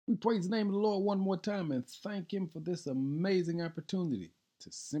We praise the name of the Lord one more time and thank Him for this amazing opportunity to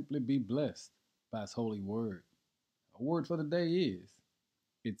simply be blessed by His holy word. Our word for the day is,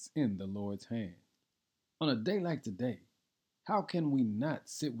 it's in the Lord's hand. On a day like today, how can we not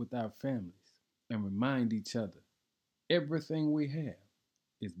sit with our families and remind each other everything we have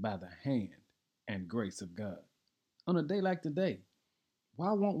is by the hand and grace of God? On a day like today,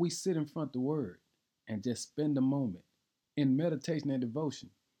 why won't we sit in front of the Word and just spend a moment in meditation and devotion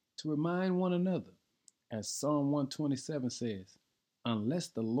to remind one another, as Psalm 127 says, unless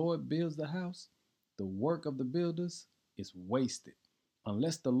the Lord builds the house, the work of the builders is wasted.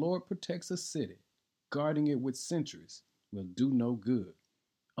 Unless the Lord protects a city, guarding it with sentries will do no good.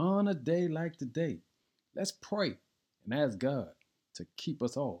 On a day like today, let's pray and ask God to keep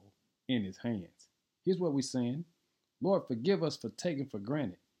us all in His hands. Here's what we're saying. Lord, forgive us for taking for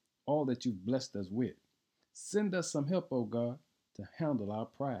granted all that you've blessed us with. Send us some help, O God, to handle our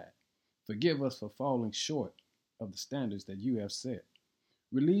pride. Forgive us for falling short of the standards that you have set.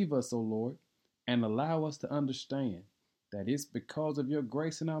 Relieve us, O Lord, and allow us to understand that it's because of your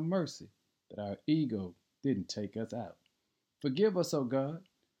grace and our mercy that our ego didn't take us out. Forgive us, O God,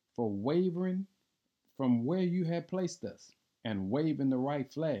 for wavering from where you had placed us and waving the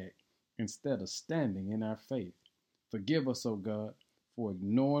right flag instead of standing in our faith. Forgive us, O God, for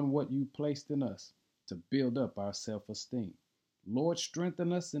ignoring what you placed in us to build up our self-esteem. Lord,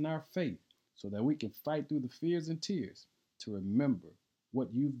 strengthen us in our faith so that we can fight through the fears and tears to remember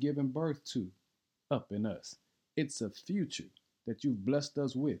what you've given birth to up in us. It's a future that you've blessed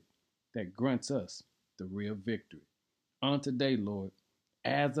us with that grants us the real victory. On today, Lord,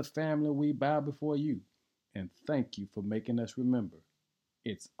 as a family, we bow before you and thank you for making us remember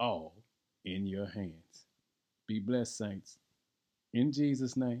it's all in your hands. Be blessed, saints. In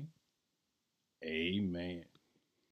Jesus' name, amen.